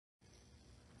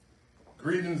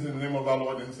Greetings in the name of our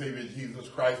Lord and Savior Jesus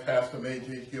Christ. Pastor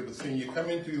Major Gilbert Sr.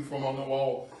 coming to you from On the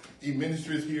Wall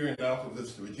Ministries here in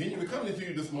Alphavista, Virginia. We're coming to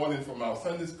you this morning from our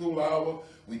Sunday school hour.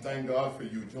 We thank God for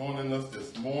you joining us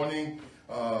this morning.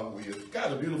 We've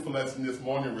got a beautiful lesson this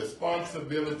morning,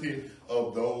 Responsibility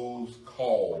of Those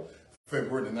Called.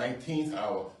 February the 19th,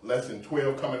 our lesson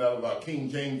 12 coming out of our King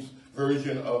James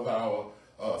Version of our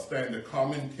standard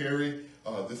commentary.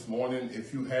 This morning,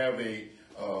 if you have a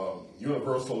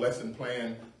universal lesson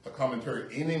plan, a commentary,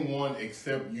 anyone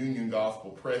except Union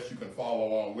Gospel Press, you can follow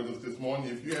along with us this morning.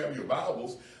 If you have your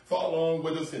Bibles, follow along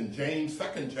with us in James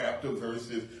 2nd chapter,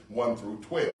 verses 1 through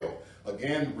 12.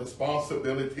 Again,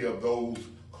 responsibility of those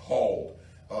called.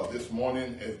 This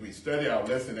morning, as we study our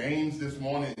lesson aims this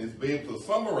morning, is be able to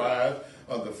summarize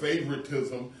the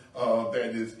favoritism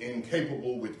that is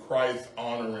incapable with Christ's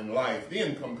honoring life.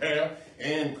 Then compare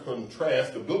and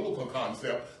contrast the biblical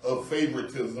concept of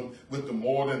favoritism with the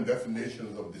modern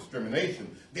definitions of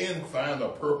discrimination. Then find a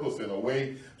purpose and a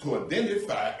way to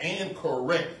identify and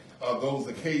correct those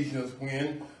occasions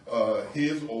when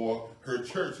his or her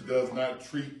church does not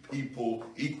treat people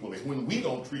equally. When we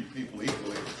don't treat people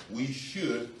equally, we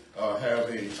should have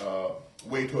a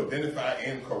way to identify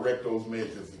and correct those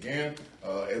measures. Again,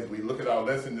 as we look at our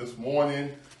lesson this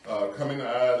morning, coming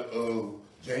out of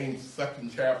James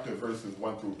 2nd chapter, verses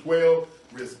 1 through 12,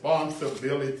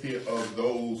 responsibility of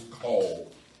those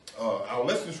called. Our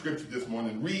lesson scripture this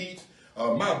morning reads,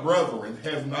 my brethren,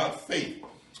 have not faith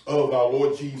of our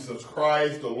Lord Jesus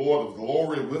Christ, the Lord of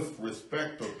glory, with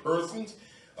respect of persons.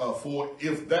 For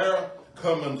if there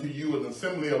come unto you an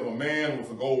assembly of a man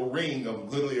with a gold ring of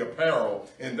goodly apparel,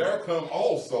 and there come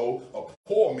also a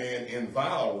poor man in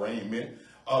vile raiment,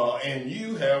 and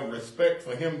you have respect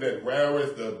for him that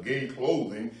weareth the gay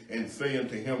clothing, and say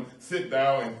unto him, sit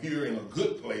thou and here in a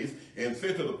good place, and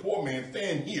say to the poor man,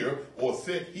 stand here, or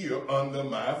sit here under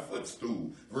my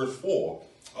footstool. Verse 4.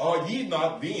 Are ye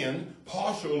not then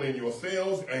partial in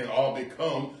yourselves, and are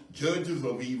become judges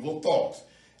of evil thoughts?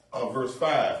 Verse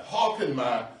 5. Hearken,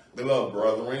 my beloved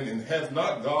brethren, and hath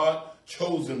not God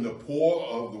chosen the poor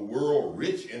of the world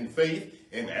rich in faith,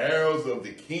 and heirs of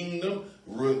the kingdom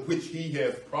which he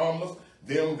has promised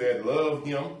them that love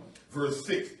him? Verse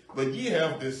 6. But ye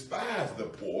have despised the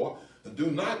poor.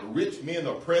 Do not rich men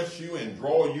oppress you and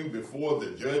draw you before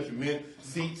the judgment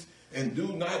seats? And do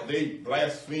not they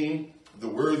blaspheme the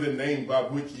worthy name by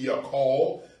which ye are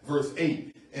called? Verse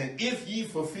 8. And if ye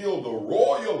fulfill the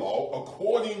royal law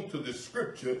according to the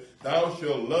scripture, thou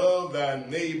shalt love thy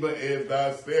neighbor as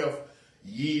thyself,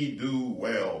 ye do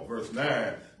well. Verse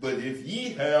 9. But if ye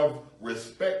have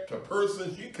respect to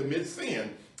persons, ye commit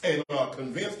sin, and are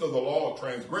convinced of the law of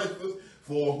transgressors.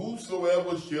 For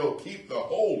whosoever shall keep the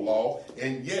whole law,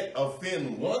 and yet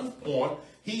offend one point,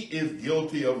 he is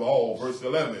guilty of all. Verse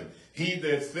 11. He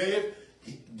that said,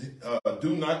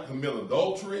 do not commit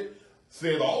adultery,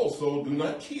 said also, do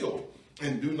not kill,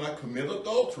 and do not commit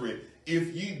adultery.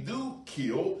 If ye do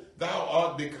kill, thou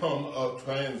art become a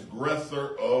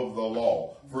transgressor of the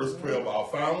law. Verse 12, our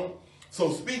final.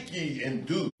 So speak ye and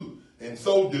do, and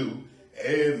so do,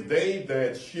 as they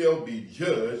that shall be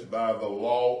judged by the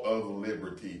law of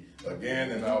liberty.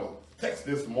 Again, in our text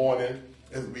this morning,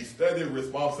 as we study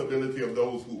responsibility of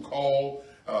those who call,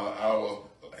 our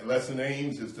lesson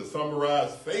aims is to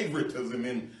summarize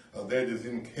favoritism that is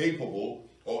incapable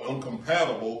or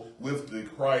incompatible with the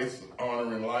Christ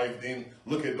honoring life. Then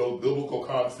look at those biblical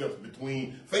concepts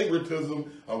between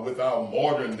favoritism with our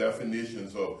modern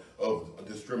definitions of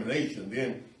discrimination.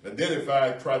 Then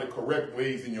identify, try to correct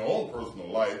ways in your own personal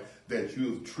life that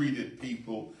you have treated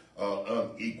people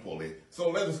unequally.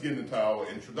 So let us get into our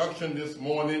introduction this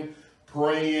morning,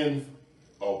 playing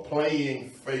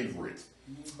favorites.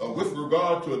 With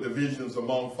regard to divisions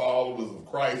among followers of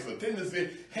Christ, a tendency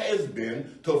has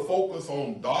been to focus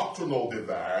on doctrinal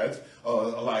divides,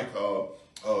 like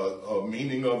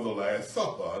meaning of the Last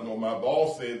Supper. I know my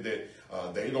boss said that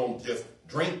they don't just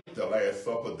drink the Last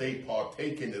Supper, they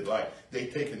partake in it like they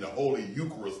take in the Holy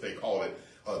Eucharist, they call it.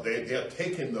 They're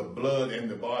taking the blood and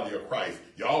the body of Christ.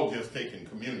 Y'all just taking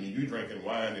communion. You drinking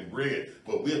wine and bread,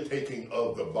 but we're taking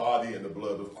of the body and the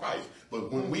blood of Christ.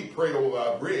 But when we pray over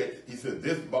our bread, he said,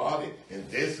 this body and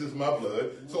this is my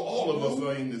blood. So all of us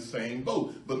are in the same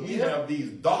boat. But we have these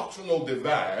doctrinal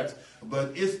divides,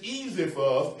 but it's easy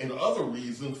for us, and other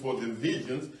reasons for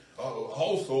divisions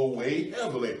also weigh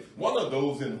heavily. One of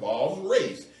those involves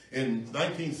race. In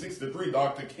 1963,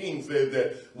 Dr. King said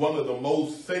that one of the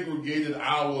most segregated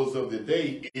hours of the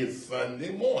day is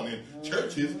Sunday morning.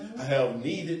 Churches have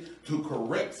needed to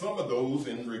correct some of those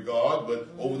in regard, but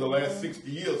over the last 60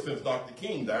 years since Dr.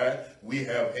 King died, we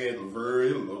have had very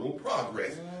little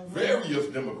progress. Various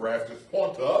demographics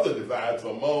point to other divides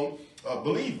among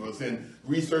believers, and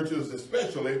researchers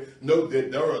especially note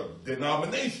that there are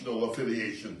denominational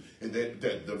affiliations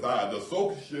that divide, the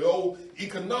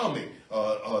socio-economic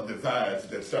divides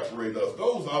that separate us.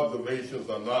 Those observations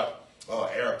are not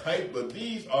airtight, but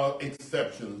these are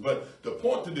exceptions. But to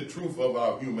point to the truth of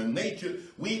our human nature,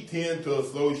 we tend to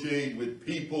associate with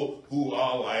people who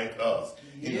are like us.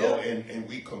 You know, and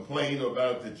we complain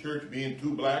about the church being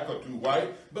too black or too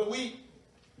white, but we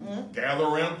gather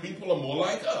around people who are more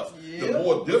like us. The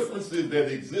more differences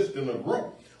that exist in a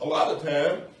group, a lot of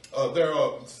times there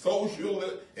are social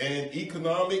and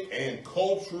economic and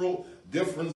cultural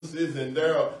differences, and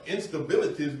there are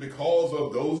instabilities because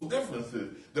of those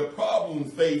differences. The problem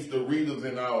faced the readers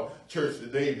in our church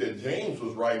today that James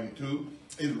was writing to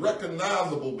is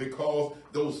recognizable because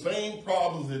those same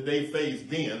problems that they faced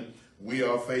then, we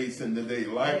are facing today.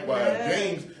 Likewise,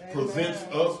 James presents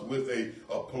us with a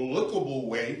applicable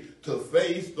way to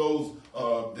face those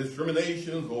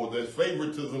discriminations or the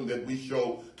favoritism that we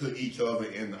show to each other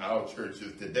in our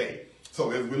churches today. So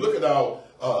as we look at our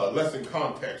lesson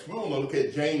context, we want to look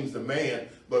at James the man,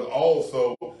 but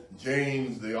also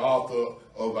James the author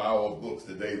of our books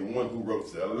today, the one who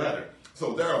wrote the letter.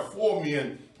 So there are four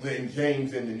men named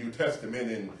James in the New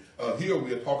Testament, and here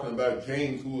we are talking about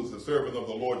James, who was the servant of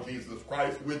the Lord Jesus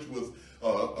Christ, which was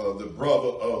the brother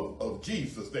of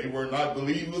Jesus. They were not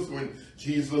believers when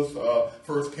Jesus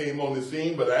first came on the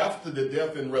scene, but after the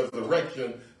death and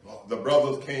resurrection, the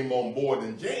brothers came on board,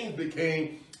 and James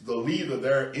became the leader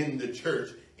there in the church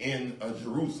in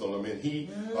Jerusalem. And he,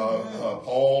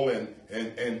 Paul and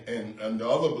the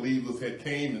other believers had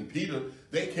came, and Peter,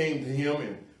 they came to him,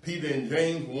 and Peter and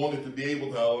James wanted to be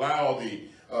able to allow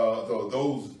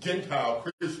those Gentile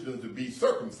Christians to be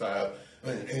circumcised.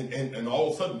 And all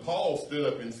of a sudden Paul stood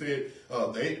up and said,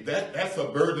 that's a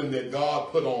burden that God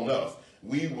put on us.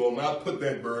 We will not put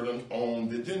that burden on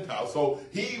the Gentiles. So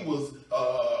he was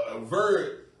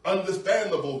very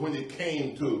understandable when it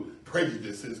came to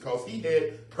prejudices, because he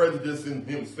had prejudice in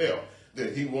himself,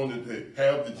 that he wanted to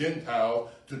have the Gentiles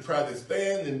to try to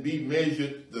stand and be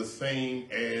measured the same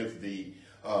as the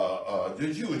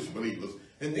Jewish believers.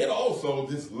 And then also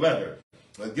this letter,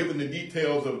 given the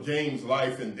details of James'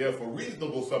 life and death, a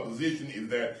reasonable supposition is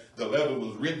that the letter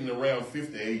was written around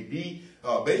 50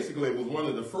 AD. Basically, it was one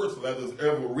of the first letters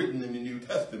ever written in the New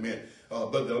Testament.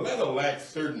 But the letter lacks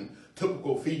certain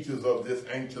typical features of this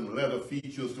ancient letter,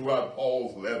 features throughout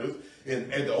Paul's letters.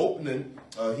 And at the opening,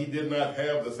 he did not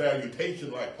have the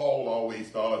salutation like Paul always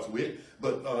starts with.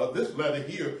 But this letter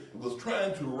here was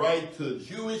trying to write to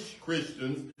Jewish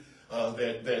Christians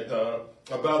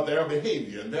about their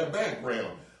behavior and their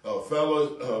background.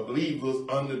 Fellow believers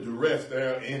under duress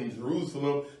there in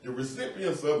Jerusalem, the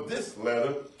recipients of this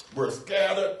letter were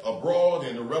scattered abroad,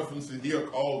 and the references here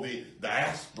called the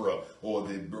diaspora, or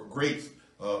the great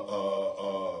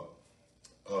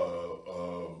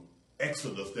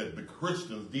exodus that the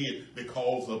Christians did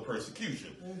because of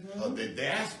persecution. The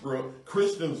diaspora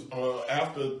Christians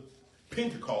after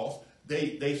Pentecost,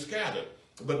 they scattered.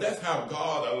 But that's how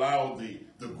God allowed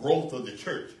the growth of the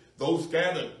church. Those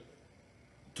scattered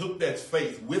took that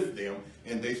faith with them,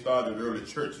 and they started early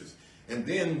churches. And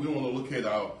then we want to look at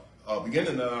our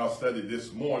beginning of our study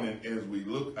this morning as we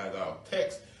look at our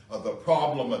text of the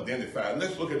problem identified.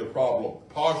 Let's look at the problem: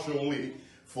 partially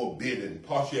forbidden.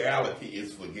 Partiality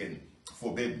is forbidden.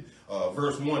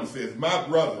 Verse 1 says, "My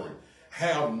brethren,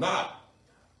 have not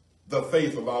the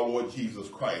faith of our Lord Jesus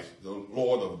Christ, the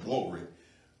Lord of glory,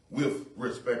 with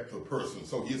respect to persons."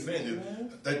 So he's saying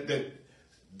that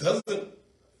doesn't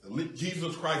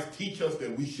Jesus Christ teach us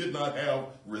that we should not have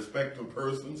respect to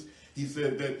persons? He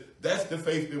said that that's the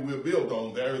faith that we're built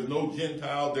on. There is no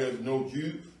Gentile, there is no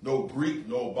Jew, no Greek,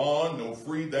 no bond, no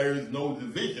free. There is no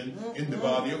division in the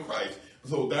body of Christ.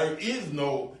 So there is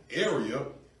no area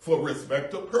for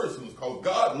respect to persons, because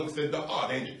God looks at the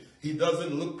heart, and he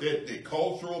doesn't look at the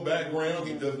cultural background.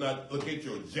 He does not look at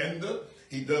your gender.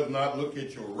 He does not look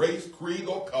at your race, creed,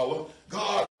 or color.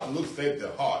 God looks at the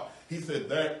heart. He said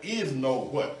there is no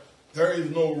what? There is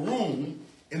no room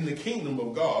in the kingdom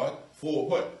of God for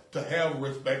what? To have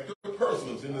respect to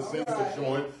persons, in the sense of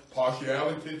showing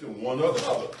partiality to one or the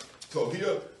other. So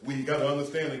here we got to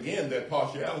understand again that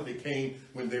partiality came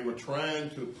when they were trying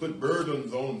to put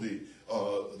burdens on the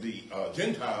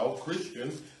Gentile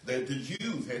Christians that the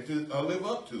Jews had to live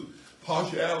up to.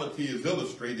 partiality is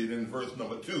illustrated in verse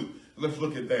number 2. Let's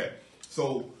look at that.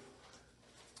 So,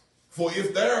 for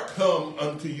if there come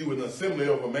unto you an assembly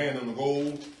of a man in a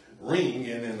gold ring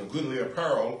and in a goodly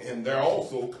apparel, and there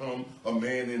also come a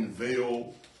man in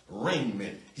veiled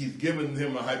raiment. He's given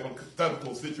them a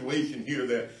hypothetical situation here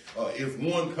that if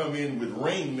one come in with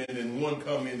raiment and one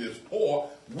come in as poor,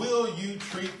 will you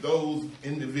treat those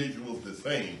individuals the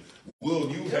same?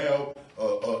 Will you have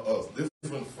a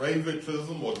different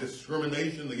favoritism or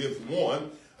discrimination against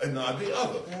one and not the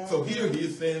other? So here he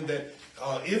is saying that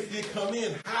if you come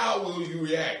in, how will you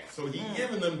react? So he's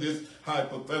giving them this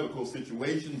hypothetical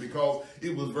situation because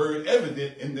it was very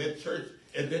evident in that church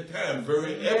at that time,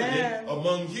 very evident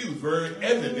among Jews, very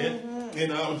evident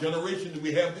in our generation that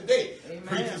we have today. Amen.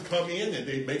 Preachers come in and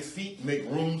they make seats, make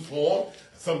rooms for them.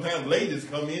 Sometimes ladies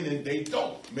come in and they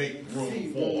don't make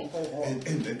room for them.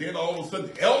 And then all of a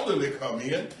sudden, elderly come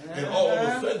in, and all of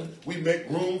a sudden, we make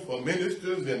room for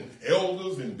ministers and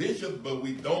elders and bishops, but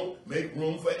we don't make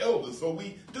room for elders. So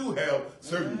we do have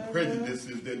certain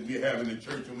prejudices that we have in the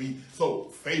church, and we show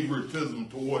favoritism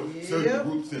toward certain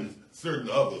groups and certain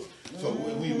others. So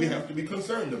we have to be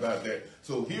concerned about that.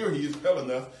 So here he is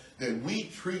telling us that we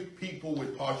treat people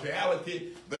with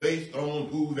partiality based on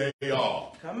who they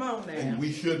are. Come on now. And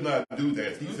we should not do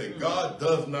that. He said God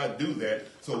does not do that,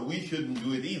 so we shouldn't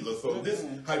do it either. So this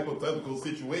hypothetical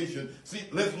situation, see,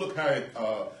 let's look how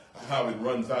it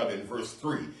runs out in verse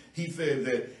 3. He says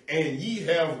that, and ye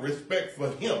have respect for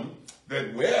him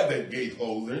that wear that gay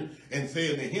clothing, and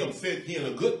say unto him, sit here in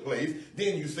a good place.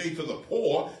 Then you say to the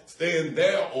poor, stand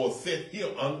there or sit here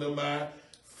under my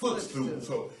footstool.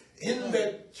 So in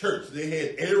that church, they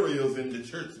had areas in the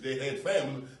church, they had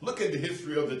families. Look at the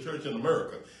history of the church in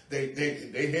America.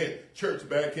 They had church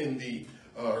back in the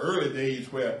early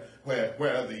days where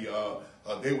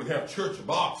they would have church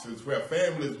boxes where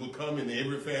families would come and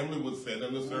every family would sit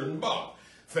in a certain box.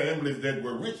 Families that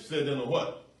were rich sat in a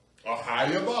what? A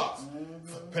higher box.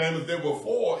 Families that were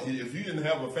poor, if you didn't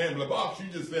have a family box, you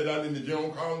just sat out in the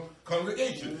general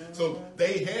congregation. So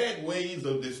they had ways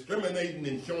of discriminating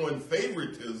and showing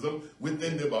favoritism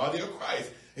within the body of Christ.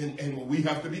 And we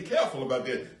have to be careful about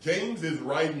that. James is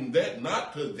writing that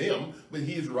not to them, but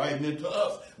he's writing it to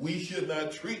us. We should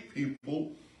not treat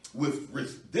people with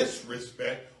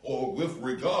disrespect or with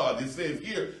regard. It says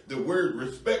here, the word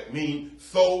respect means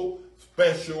so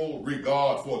special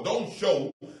regard for. Don't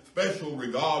show special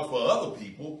regard for other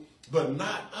people, but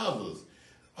not others.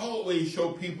 Always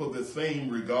show people the same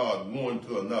regard one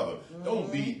to another.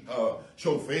 Don't be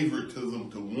show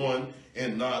favoritism to one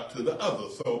and not to the other.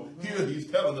 So here he's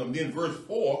telling them in verse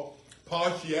 4,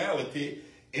 partiality,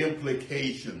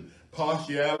 implication.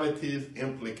 Partiality's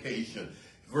implication.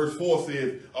 Verse 4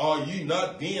 says, are you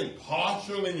not then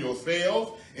partial in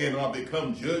yourselves and are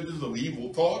become judges of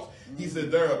evil thoughts? He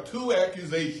said there are two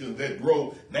accusations that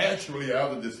grow naturally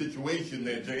out of the situation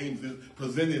that James is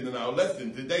presenting in our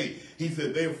lesson today. He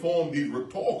said they formed these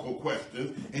rhetorical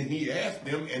questions, and he asked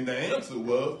them, and the answer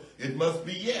was, it must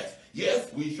be yes.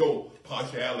 Yes, we show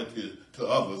partiality to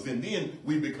others, and then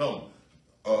we become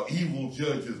evil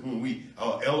judges when we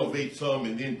elevate some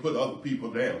and then put other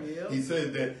people down. Yep. He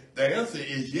said that the answer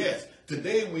is yes.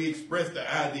 Today we express the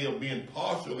idea of being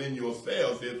partial in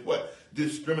yourselves as what?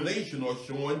 Discrimination or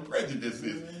showing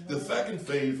prejudices. The second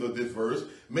phase of this verse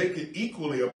make it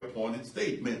equally a pointed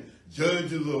statement.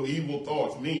 Judges of evil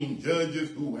thoughts mean judges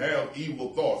who have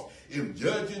evil thoughts. If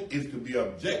judging is to be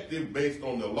objective based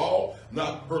on the law,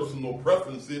 not personal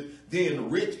preferences, then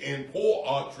rich and poor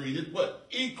are treated what?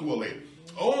 Equally.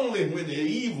 Only when the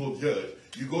evil judge.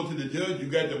 You go to the judge, you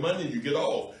got the money, you get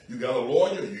off. You got a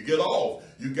lawyer, you get off.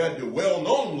 You got the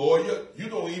well-known lawyer, you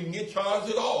don't even get charged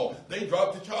at all. They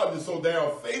drop the charges. So there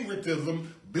are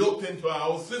favoritism built into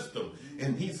our system.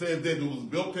 And he said that it was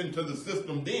built into the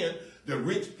system then. The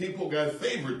rich people got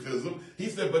favoritism. He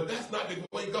said, but that's not the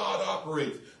way God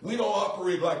operates. We don't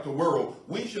operate like the world.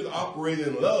 We should operate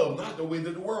in love, not the way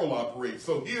that the world operates.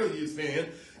 So here he's saying,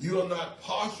 you're not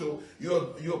partial.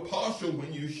 You're partial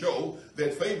when you show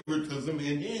that favoritism,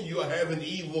 and then you're having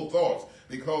evil thoughts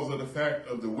because of the fact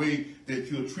of the way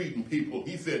that you're treating people.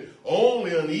 He said,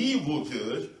 only an evil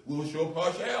judge will show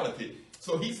partiality.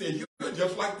 So he said, you're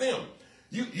just like them.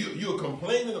 You're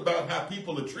complaining about how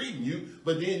people are treating you,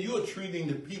 but then you're treating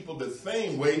the people the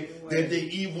same way that the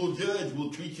evil judge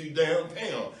will treat you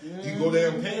downtown. You go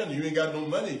downtown, you ain't got no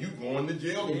money, you going to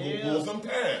jail, you gonna pull some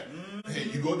time. Hey,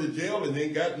 you go to jail and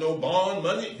ain't got no bond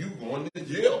money, you going to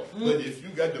jail. But if you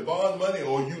got the bond money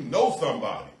or you know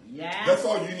somebody, that's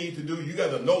all you need to do. You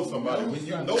got to know somebody. When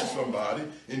you know somebody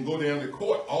and go down to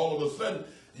court, all of a sudden,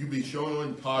 you be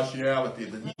showing partiality.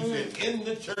 But he said, in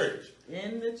the church,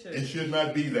 In the church. It should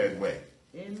not be that way.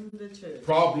 In the church.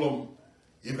 Problem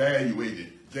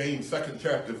evaluated. James 2nd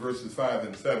chapter verses 5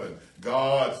 and 7.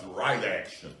 God's right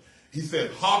action. He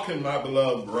said, hearken, my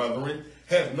beloved brethren,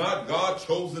 has not God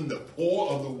chosen the poor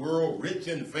of the world rich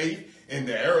in faith and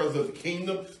the heirs of the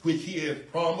kingdom, which he has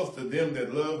promised to them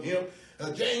that love him?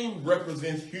 James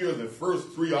represents here the first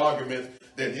three arguments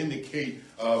that indicate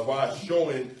why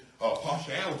showing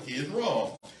partiality is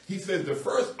wrong. He says the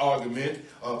first argument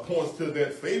points to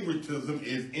that favoritism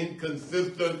is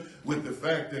inconsistent with the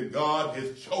fact that God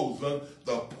has chosen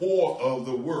the poor of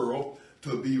the world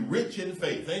to be rich in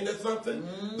faith. Ain't that something?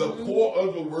 Mm-hmm. The poor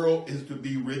of the world is to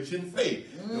be rich in faith.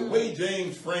 Mm-hmm. The way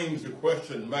James frames the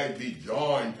question might be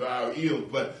jarring to our ears,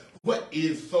 but what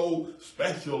is so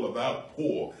special about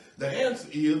poor? The answer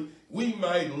is we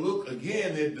might look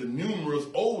again at the numerous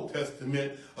Old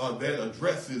Testament that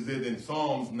addresses it in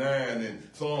Psalms 9 and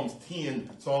Psalms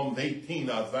 10, Psalms 18,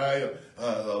 Isaiah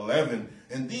 11.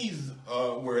 And these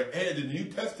were added in the New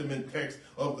Testament text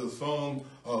of the Song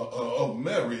of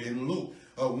Mary in Luke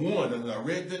 1. And I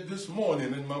read that this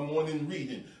morning in my morning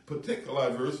reading,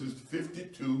 particularly verses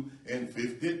 52 and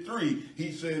 53.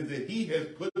 He says that he has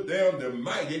put down the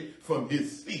mighty from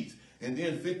his seats. And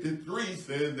then 53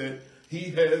 says that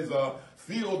he has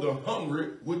filled the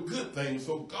hungry with good things.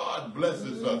 So God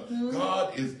blesses us.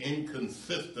 God is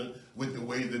inconsistent with the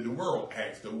way that the world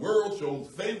acts. The world shows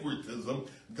favoritism.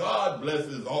 God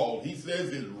blesses all. He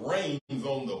says it rains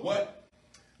on the what?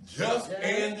 Just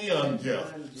and the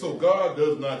unjust. So God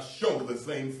does not show the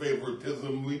same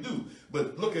favoritism we do.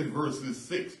 But look at verses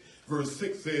 6. Verse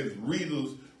 6 says, readers,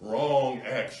 wrong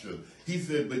action. He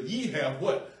said, but ye have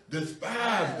what?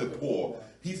 Despise the poor.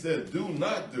 He said, do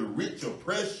not the rich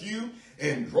oppress you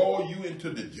and draw you into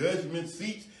the judgment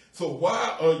seats? So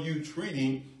why are you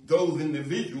treating those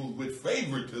individuals with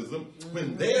favoritism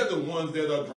when they're the ones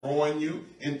that are drawing you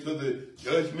into the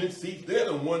judgment seats? They're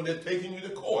the ones that are taking you to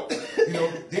court. You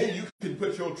know, then you can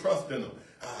put your trust in them.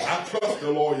 I trust the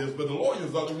lawyers, but the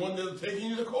lawyers are the ones that are taking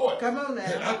you to court. Come on now.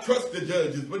 And I trust the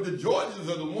judges, but the judges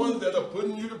are the ones that are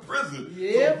putting you to prison.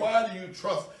 Yep. So why do you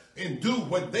trust and do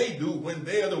what they do when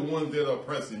they're the ones that are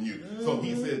oppressing you? So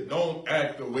he said, don't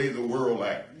act the way the world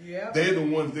acts. Yep. They're the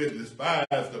ones that despise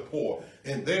the poor,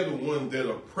 and they're the ones that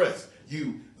oppress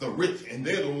you, the rich, and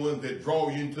they're the ones that draw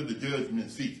you into the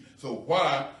judgment seats. So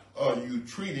why are you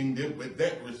treating them with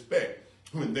that respect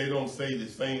when they don't say the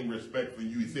same respect for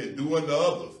you? He said, do unto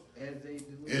others as they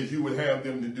do, as you would have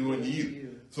them to do unto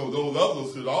you. So those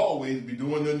others should always be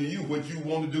doing unto you what you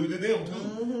want to do to them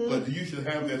too. But you should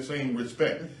have that same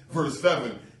respect. Verse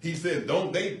 7, he said,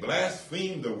 don't they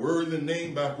blaspheme the word and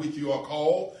name by which you are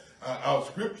called? Our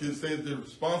scripture says the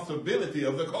responsibility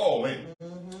of the calling.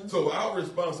 So our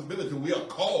responsibility, we are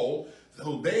called,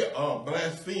 so they are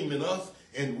blaspheming us,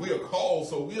 and we are called,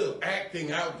 so we are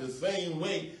acting out the same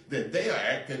way that they are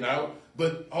acting out,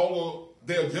 but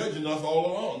they're judging us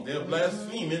all along. They're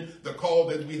blaspheming the call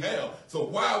that we have. So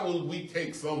why would we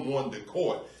take someone to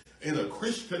court in a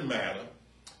Christian manner?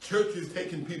 Church is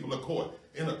taking people to court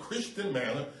in a Christian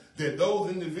manner, that those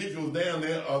individuals down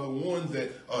there are the ones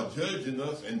that are judging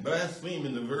us and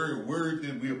blaspheming the very word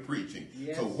that we are preaching.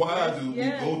 Yes, so why do we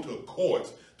go to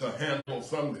courts to handle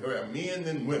some who are men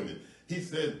and women? He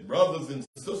said brothers and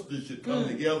sisters should come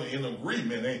together in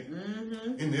agreement, ain't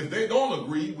it? And if they don't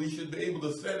agree, we should be able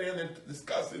to sit in and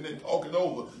discuss it and talk it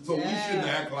over. So we shouldn't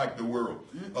act like the world.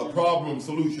 A problem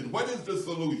solution. What is the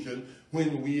solution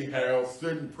when we have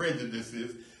certain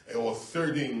prejudices or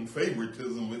certain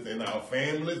favoritism within our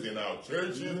families, in our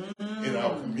churches, in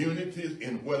our communities,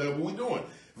 in whatever we're doing?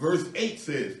 Verse 8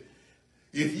 says,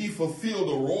 if ye fulfill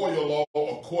the royal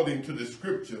law according to the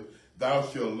scripture, thou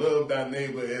shalt love thy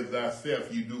neighbor as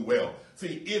thyself, you do well.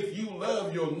 See, if you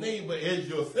love your neighbor as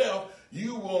yourself,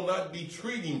 you will not be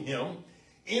treating him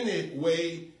in a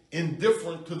way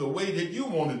indifferent to the way that you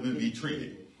wanted to be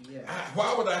treated.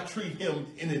 Why would I treat him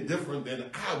any different than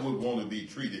I would want to be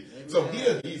treated? Amen. So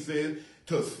here he says,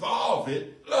 to solve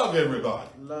it, love everybody.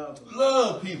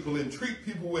 Love people and treat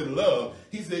people with love.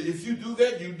 He said, if you do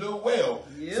that, you do well.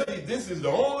 Yep. See, this is the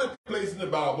only place in the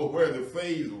Bible where the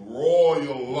phrase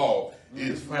royal law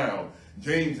is found.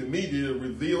 James immediately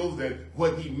reveals that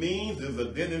what he means is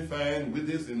identifying with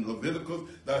this in Leviticus,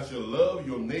 thou shalt love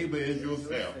your neighbor as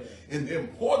yourself. And the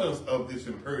importance of this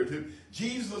imperative,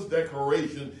 Jesus'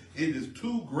 declaration, it is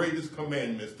two greatest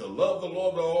commandments, to love the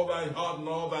Lord with all thy heart and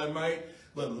all thy might,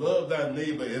 but love thy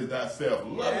neighbor as thyself.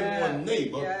 Loving one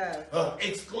neighbor Yeah.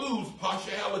 excludes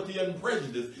partiality and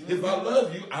prejudice. If I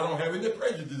love you, I don't have any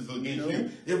prejudice against you.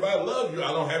 If I love you,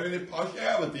 I don't have any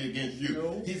partiality against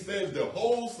you. He says the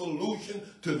whole solution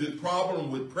to this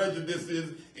problem with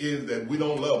prejudices is that we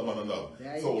don't love one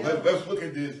another. So let's look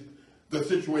at this, the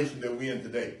situation that we're in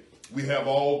today. We have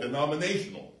all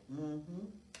denominational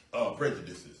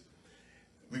prejudices.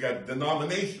 We got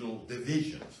denominational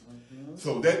divisions.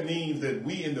 So that means that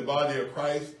we in the body of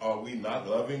Christ, are we not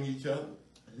loving each other?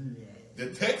 The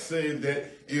text says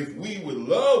that if we would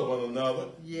love one another,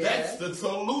 that's the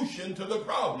solution to the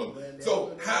problem.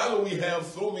 So how do we have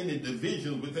so many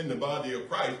divisions within the body of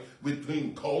Christ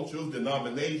between cultures,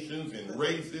 denominations, and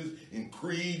races, and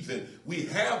creeds? And we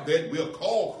have that. We're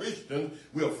called Christians.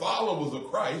 We're followers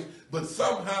of Christ. But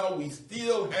somehow we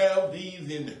still have these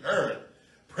inherent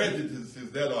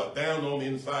prejudices that are down on the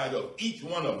inside of each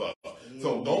one of us.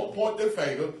 So don't point the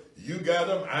finger. You got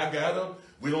them, I got them.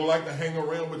 We don't like to hang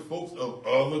around with folks of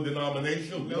other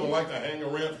denominations. We don't like to hang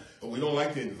around, we don't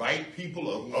like to invite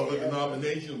people of other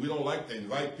denominations. We don't like to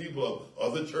invite people of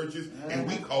other churches, and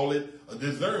we call it a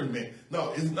discernment.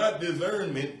 No, it's not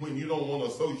discernment when you don't want to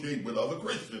associate with other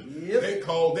Christians. They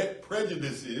call that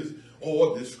prejudices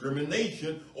or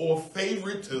discrimination or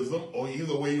favoritism, or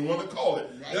either way you want to call it.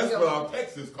 That's what our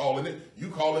text is calling it. You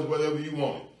call it whatever you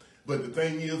want it. But the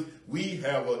thing is, we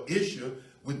have an issue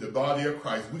with the body of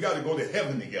Christ. We got to go to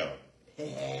heaven together,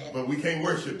 but we can't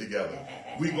worship together.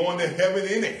 We're going to heaven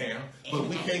anyhow, but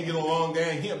we can't get along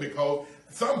down here because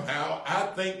somehow I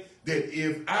think that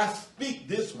if I speak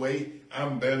this way,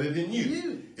 I'm better than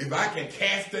you. If I can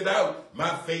cast it out, my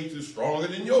faith is stronger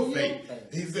than your faith.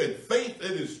 He said faith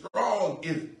that is strong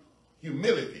is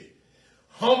humility.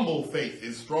 Humble faith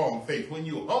is strong faith. When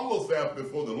you humble yourself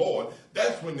before the Lord,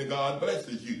 that's when the God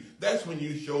blesses you. That's when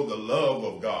you show the love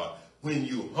of God. When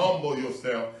you humble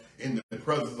yourself in the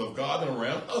presence of God and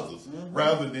around others,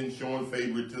 rather than showing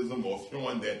favoritism or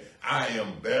showing that I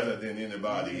am better than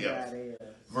anybody else.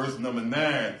 Verse number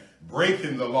 9,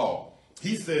 breaking the law.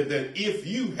 He said that if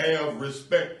you have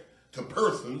respect to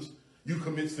persons, you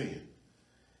commit sin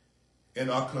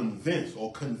and are convinced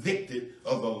or convicted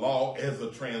of the law as a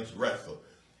transgressor.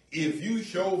 If you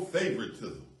show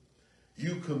favoritism,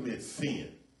 you commit sin.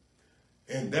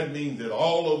 And that means that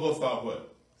all of us are what?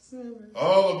 Sinners.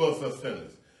 All of us are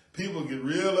sinners. People get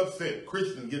real upset.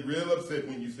 Christians get real upset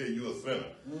when you say you're a sinner.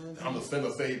 I'm a sinner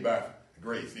saved by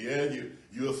grace. Yeah,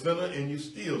 you're a sinner and you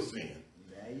still sin.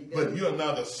 But you're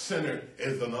not a sinner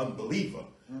as an unbeliever.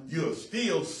 You're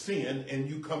still sin and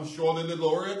you come short of the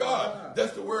glory of God.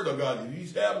 That's the word of God.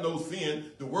 If you have no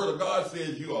sin, the word of God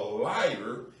says you're a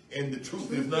liar and the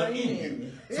truth is not in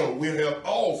you. So we have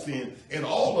all sinned and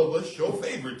all of us show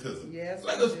favoritism.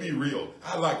 Let us be real.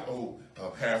 I like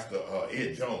Pastor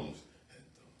Ed Jones.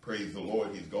 Praise the Lord.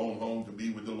 He's gone home to be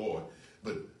with the Lord.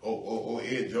 But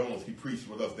Ed Jones, he preached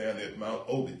with us down at Mount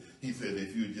Obed. He said,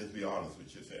 if you just be honest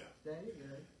with yourself.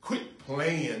 Quit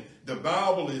playing. The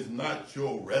Bible is not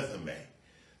your resume.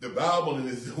 The Bible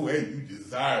is the way you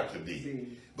desire to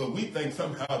be. But we think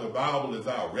somehow the Bible is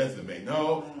our resume.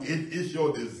 No, it's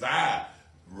your desired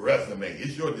resume.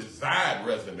 It's your desired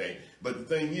resume. But the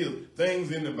thing is,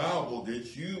 things in the Bible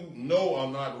that you know are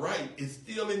not right, it's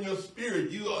still in your spirit.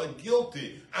 You are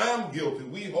guilty. I'm guilty.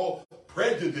 We hold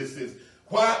prejudices.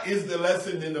 Why is the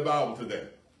lesson in the Bible today?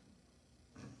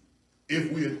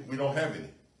 If we don't have any.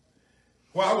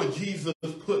 Why would Jesus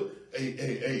put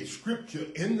a scripture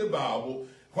in the Bible?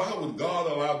 Why would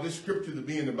God allow this scripture to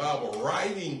be in the Bible,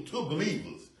 writing to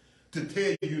believers to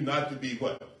tell you not to be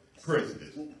what?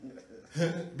 Prejudiced.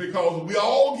 Because we're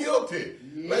all guilty.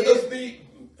 Let us be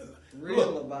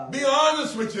real about it. Be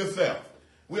honest with yourself.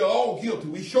 We're all guilty.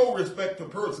 We show respect to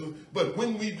persons, but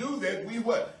when we do that, we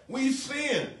what? We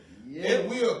sin. And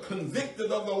we are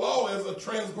convicted of the law as a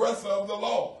transgressor of the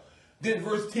law. Then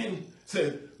verse 10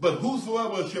 says, but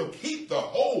whosoever shall keep the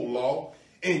whole law,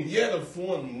 and yet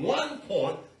upon one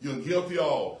point, you're guilty of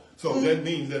all. So that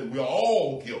means that we're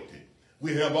all guilty.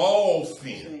 We have all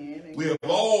sinned. We have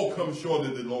all come short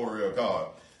of the glory of God.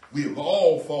 We have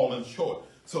all fallen short.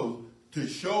 So to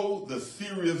show the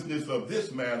seriousness of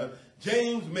this matter,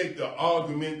 James makes the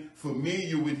argument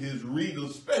familiar with his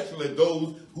readers, especially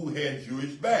those who had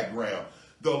Jewish background.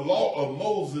 The law of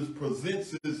Moses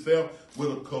presents itself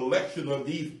with a collection of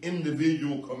these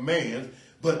individual commands,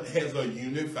 but has a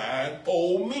unified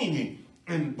whole meaning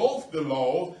in both the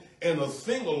laws and a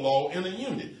single law in a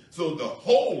unit. So the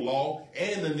whole law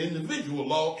and an individual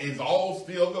law is all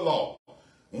still the law.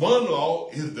 One law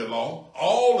is the law.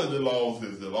 All of the laws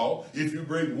is the law. If you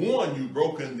break one, you've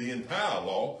broken the entire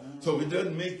law. So it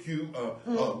doesn't make you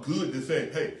good to say,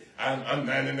 hey, I'm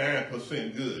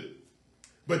 99% good.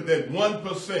 But that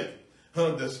 1%,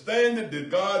 the standard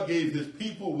that God gave his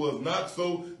people was not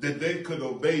so that they could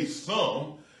obey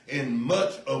some and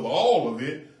much of all of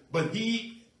it, but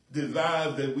he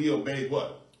desires that we obey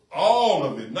what? All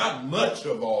of it, not much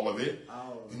of all of it.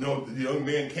 You know, the young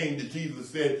man came to Jesus and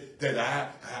said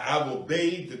that I've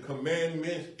obeyed the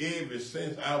commandments ever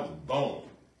since I was born.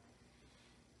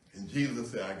 And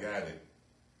Jesus said, I got it.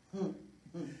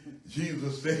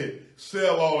 Jesus said,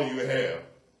 sell all you have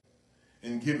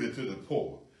and give it to the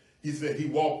poor. He said he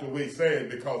walked away sad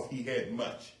because he had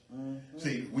much.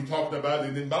 See, we talked about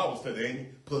it in Bible study, ain't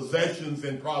it? Possessions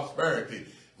and prosperity.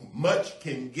 Much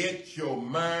can get your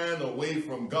mind away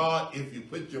from God if you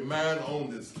put your mind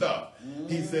on this stuff.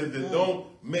 He says that don't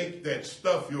make that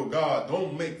stuff your God.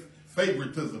 Don't make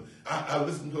favoritism. I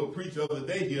listened to a preacher the other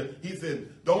day here. He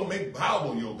said, don't make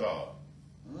Bible your God.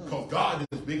 Because God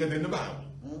is bigger than the Bible.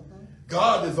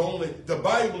 God is only, the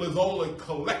Bible is only a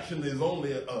collection, is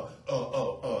only a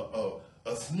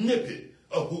snippet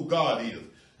of who God is.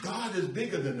 God is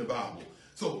bigger than the Bible.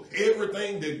 So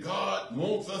everything that God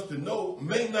wants us to know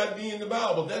may not be in the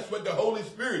Bible. That's what the Holy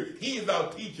Spirit, he is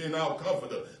our teacher and our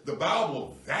comforter. The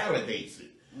Bible validates it.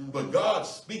 But God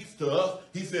speaks to us.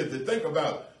 He says to think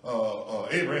about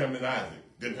Abraham and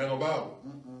Isaac. Didn't have no Bible.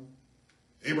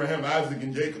 Abraham, Isaac,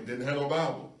 and Jacob didn't have no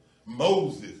Bible.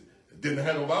 Moses didn't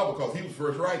have no Bible because he was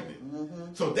first writing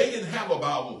it. So they didn't have a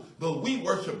Bible, but we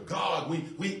worship God.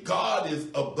 God is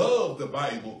above the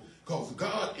Bible because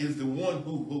God is the one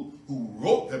who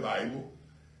wrote the Bible.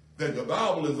 That the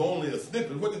Bible is only a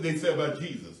snippet. What did they say about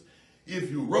Jesus? If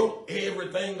you wrote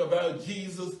everything about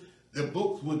Jesus, the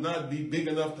books would not be big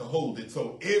enough to hold it.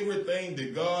 So everything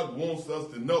that God wants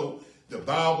us to know, the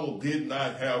Bible did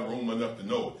not have room enough to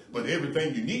know it. But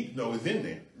everything you need to know is in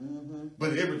there.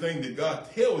 But everything that God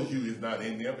tells you is not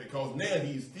in there because now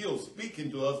he's still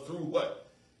speaking to us through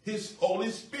what? His Holy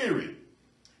Spirit.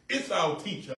 It's our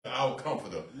teacher, our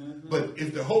comforter. But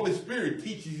if the Holy Spirit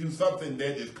teaches you something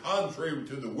that is contrary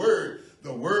to the Word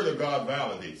of God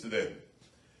validates it.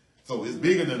 So it's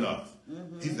bigger than us.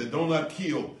 He said, do not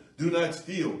kill, do not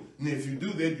steal. And if you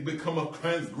do that, you become a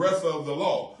transgressor of the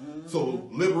law. So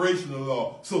liberation of the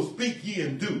law. So speak ye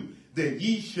and do, that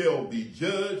ye shall be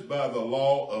judged by the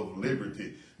law of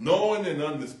liberty. Knowing and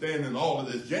understanding all of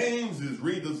this. James, his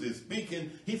readers, is speaking.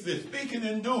 He says, speak it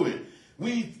and do it.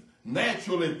 We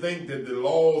naturally think that the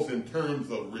laws in terms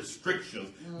of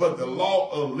restrictions, but the law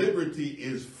of liberty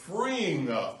is freeing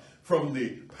us from the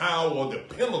power, the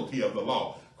penalty of the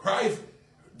law. Christ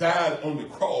died on the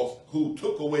cross who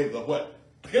took away the what?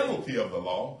 Penalty of the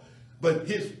law, but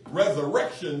his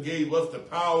resurrection gave us the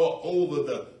power over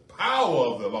the power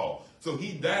of the law. So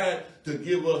he died to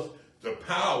give us the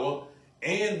power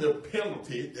and the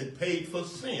penalty that paid for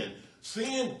sin.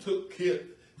 Sin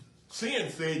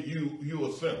said you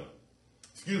a sinner.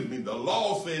 Excuse me, the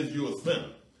law says you're a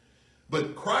sinner.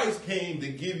 But Christ came to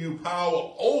give you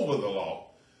power over the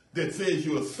law that says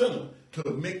you're a sinner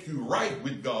to make you right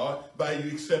with God by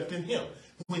you accepting him.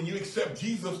 When you accept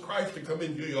Jesus Christ to come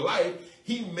into your life,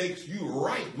 he makes you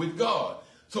right with God.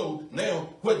 So now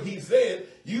what he said,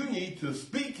 you need to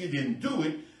speak it and do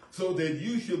it so that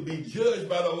you should be judged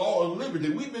by the law of liberty.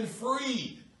 We've been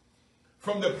freed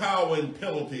from the power and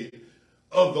penalty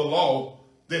of the law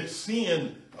that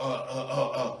sin,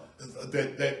 that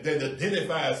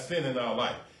identifies sin in our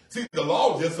life. See, the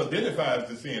law just identifies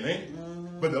the sin, ain't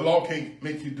it? But the law can't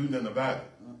make you do nothing about it.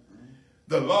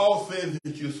 The law says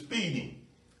that you're speeding,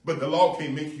 but the law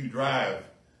can't make you drive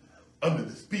under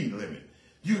the speed limit.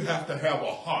 You have to have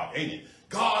a heart, ain't it?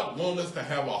 God wants us to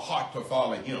have a heart to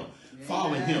follow him.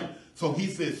 Follow him. So he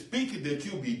says, speak it that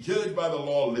you'll be judged by the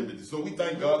law of liberty. So we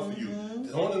thank God for you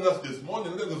joining us this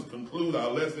morning. Let us conclude our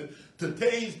lesson.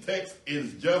 Today's text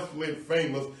is justly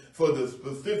famous for the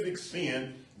specific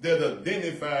sin that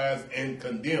identifies and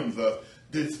condemns us.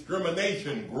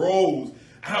 Discrimination grows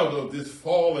out of this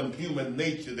fallen human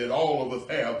nature that all of us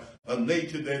have, a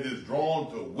nature that is drawn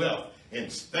to wealth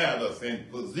and status and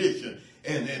position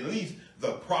and at least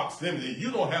the proximity.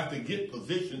 You don't have to get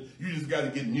position, you just got to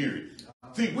get near it.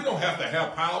 See, we don't have to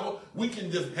have power. We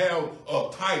can just have a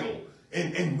title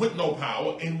and with no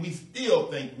power, and we still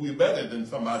think we're better than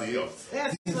somebody else.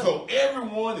 And so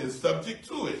everyone is subject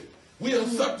to it. We are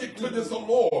subject to this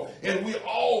allure, and we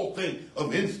all think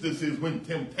of instances when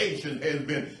temptation has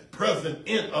been present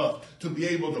in us to be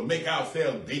able to make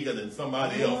ourselves bigger than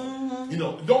somebody else. You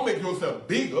know, don't make yourself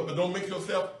bigger, but don't make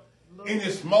yourself any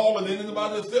smaller than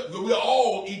anybody else. We're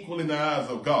all equal in the eyes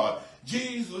of God.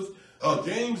 James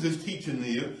is teaching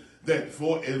here that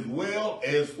for as well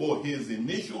as for his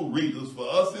initial readers, for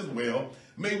us as well,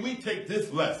 may we take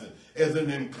this lesson as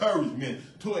an encouragement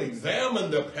to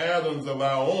examine the patterns of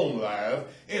our own lives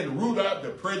and root out the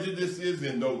prejudices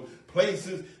in those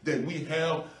places that we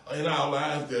have in our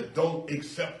lives that don't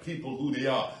accept people who they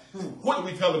are. What do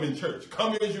we tell them in church?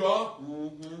 Come as you are.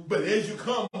 But as you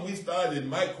come, we started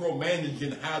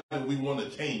micromanaging how do we want to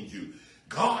change you.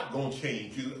 God gonna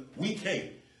change you. We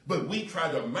can't. But we try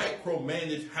to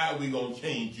micromanage how we gonna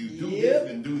change you. Do this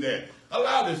and do that.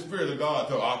 Allow the Spirit of God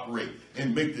to operate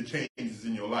and make the changes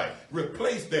in your life.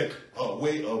 Replace that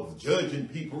way of judging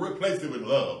people. Replace it with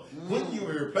love. When you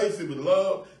replace it with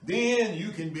love, then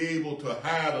you can be able to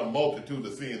hide a multitude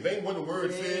of sins. Ain't what the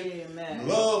word said?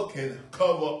 Love can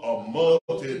cover a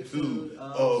multitude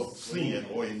of sin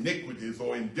or iniquities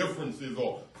or indifferences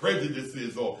or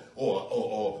prejudices or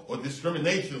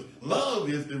discriminations. Love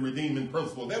is the redeeming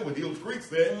principle. That's what Hill Creek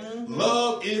said.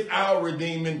 Love is our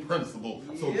redeeming principle.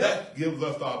 So that gives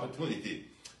us the opportunity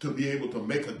to be able to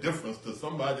make a difference to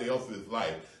somebody else's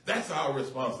life. That's our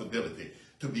responsibility,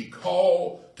 to be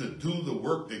called to do the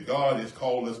work that God has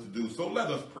called us to do. So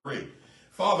let us pray.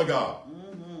 Father God,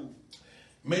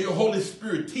 may your Holy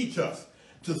Spirit teach us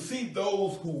to see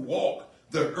those who walk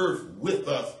the earth with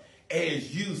us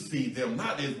as you see them,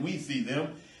 not as we see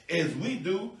them. As we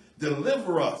do,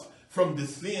 deliver us from the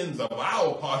sins of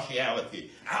our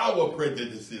partiality, our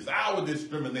prejudices, our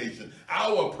discrimination,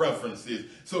 our preferences,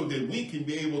 so that we can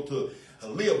be able to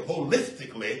live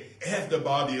holistically as the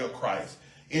body of Christ.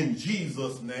 In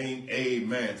Jesus' name,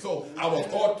 amen. So our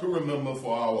thought to remember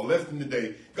for our lesson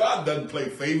today, God doesn't play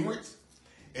favorites,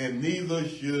 and neither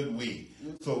should we.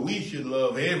 So we should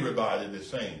love everybody the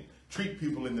same. Treat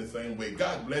people in the same way.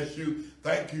 God bless you.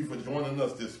 Thank you for joining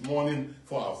us this morning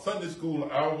for our Sunday school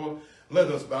hour. Let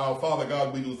us bow. Father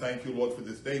God, we do thank you, Lord, for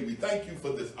this day. We thank you for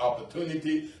this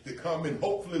opportunity to come, and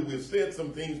hopefully we've said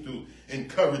some things to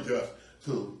encourage us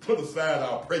to put aside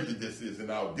our prejudices and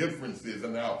our differences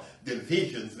and our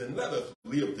divisions, and let us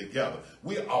live together.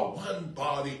 We are one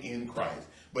body in Christ.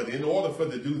 But in order for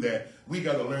to do that, we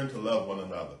got to learn to love one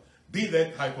another. Be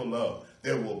that type of love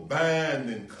that will bind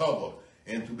and cover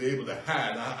and to be able to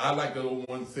hide. I like the old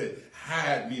one said,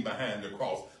 hide me behind the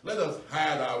cross. Let us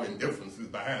hide our indifferences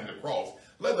behind the cross.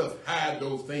 Let us hide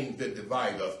those things that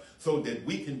divide us so that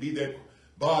we can be that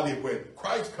body where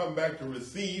Christ come back to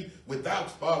receive without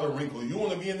spot or wrinkle. You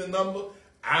want to be in the number?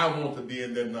 I want to be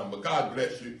in that number. God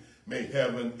bless you. May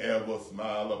heaven ever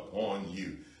smile upon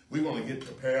you. We're going to get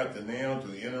prepared now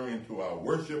to enter into our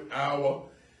worship hour.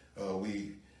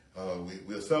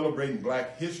 We're celebrating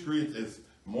Black History this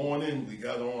morning. We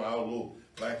got on our little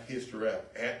Black History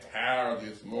attire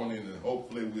this morning, and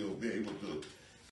hopefully we'll be able to